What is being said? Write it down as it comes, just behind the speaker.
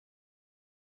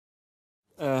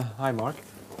Hi, Mark.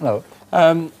 Hello.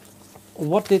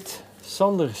 What did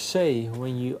Sander say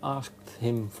when you asked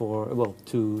him for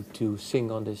to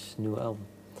sing on this new album?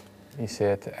 He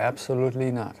said, absolutely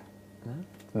not.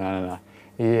 No? No.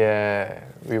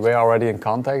 We were already in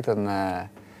contact, and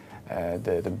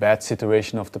the bad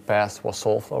situation of the past was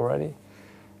solved already.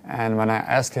 And when I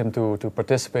asked him to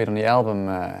participate on the album,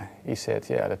 he said,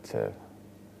 yeah, that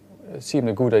seemed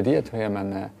a good idea to him.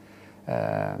 And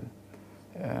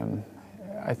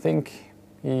I think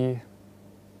he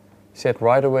said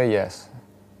right away yes.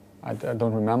 I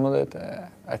don't remember it.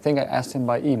 I think I asked him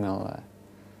by email.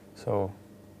 So,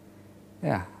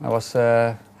 yeah, I was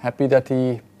happy that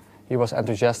he was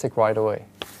enthusiastic right away.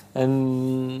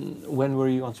 And when were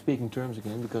you on speaking terms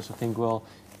again? Because I think, well,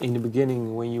 in the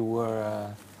beginning when you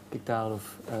were kicked out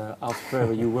of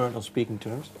Forever, you weren't on speaking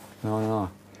terms. No.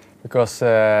 Because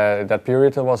that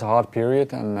period was a hard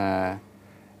period, and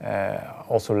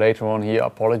also later on he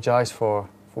apologized for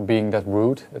being that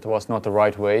rude. It was not the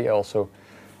right way. Also,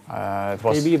 it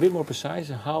was. Can you be a bit more precise?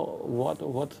 What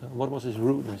was his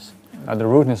rudeness? The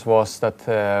rudeness was that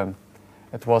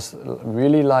it was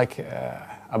really like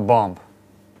a bomb.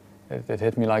 It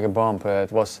hit me like a bomb.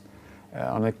 It was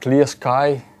on a clear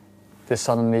sky. This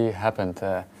suddenly happened.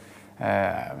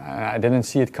 I didn't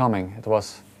see it coming. It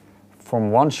was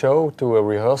from one show to a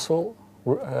rehearsal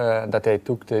that they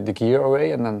took the gear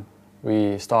away, and then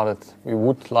we started. We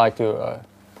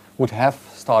would have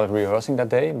started rehearsing that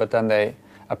day, but then they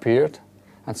appeared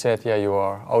and said, "Yeah, you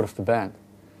are out of the band,"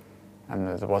 and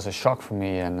it was a shock for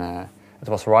me. And it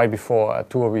was right before a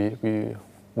tour we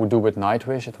would do with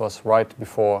Nightwish. It was right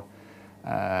before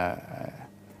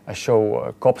a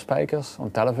show, Kopspijkers, on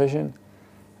television,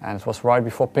 and it was right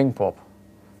before Pinkpop.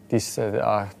 These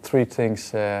are three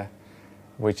things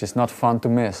which is not fun to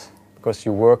miss, because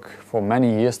you work for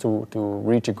many years to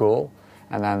reach a goal,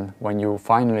 and then when you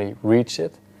finally reach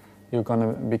it, you're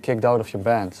gonna be kicked out of your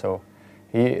band. So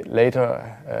he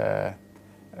later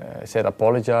said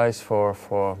apologize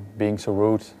for being so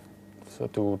rude, so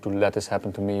to let this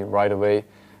happen to me right away.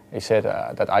 He said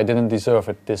that I didn't deserve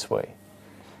it this way.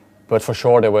 But for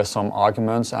sure there were some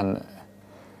arguments, and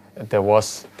there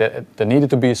needed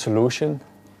to be a solution.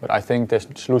 But I think the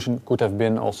solution could have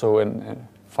been also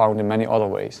found in many other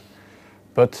ways.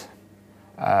 But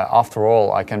after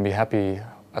all, I can be happy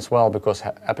as well, because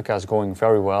Epica is going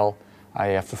very well. I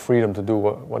have the freedom to do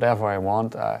whatever I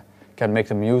want. I can make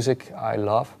the music I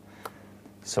love.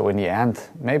 So in the end,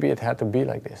 maybe it had to be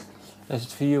like this. Is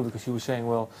it for you? Because you were saying,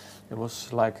 well, it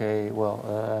was like you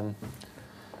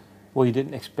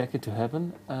didn't expect it to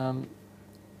happen.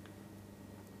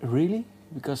 Really?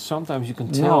 Because sometimes you can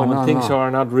tell when things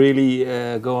are not really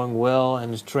going well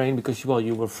and strained, because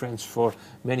you were friends for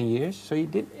many years. So you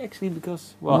did actually,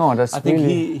 because I think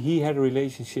really he had a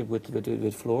relationship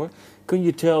with Floor. Couldn't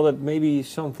you tell that maybe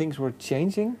some things were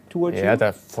changing towards you? Yeah,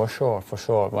 that for sure.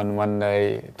 When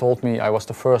they told me, I was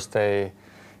the first they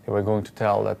were going to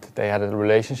tell that they had a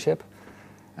relationship,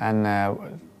 and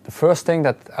the first thing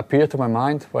that appeared to my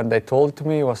mind when they told it to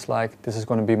me was like, this is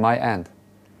going to be my end.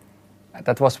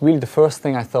 That was really the first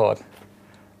thing I thought,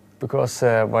 because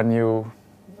when you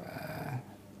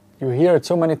hear it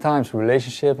so many times,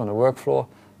 relationship on the work floor,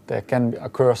 there can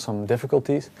occur some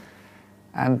difficulties,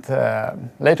 and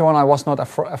later on I was not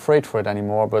afraid for it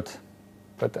anymore, but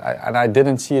I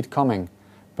didn't see it coming.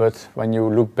 But when you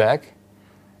look back,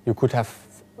 you could have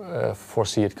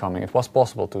foresee it coming. It was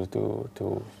possible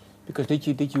to. Because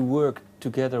did you work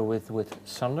together with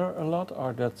Sander a lot,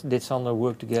 or did Sander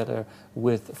work together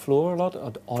with Floor a lot,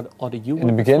 or did you? In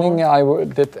the beginning, I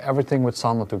did everything with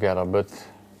Sander together, but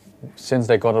since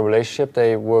they got a relationship,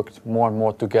 they worked more and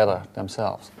more together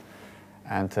themselves.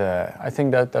 And I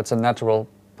think that's a natural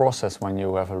process when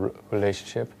you have a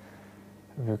relationship,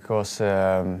 because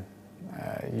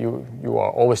you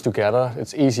are always together.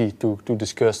 It's easy to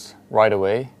discuss right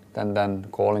away than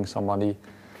calling somebody.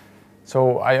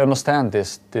 So I understand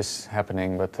this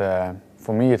happening, but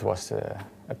for me it was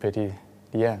a pity,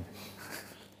 the end.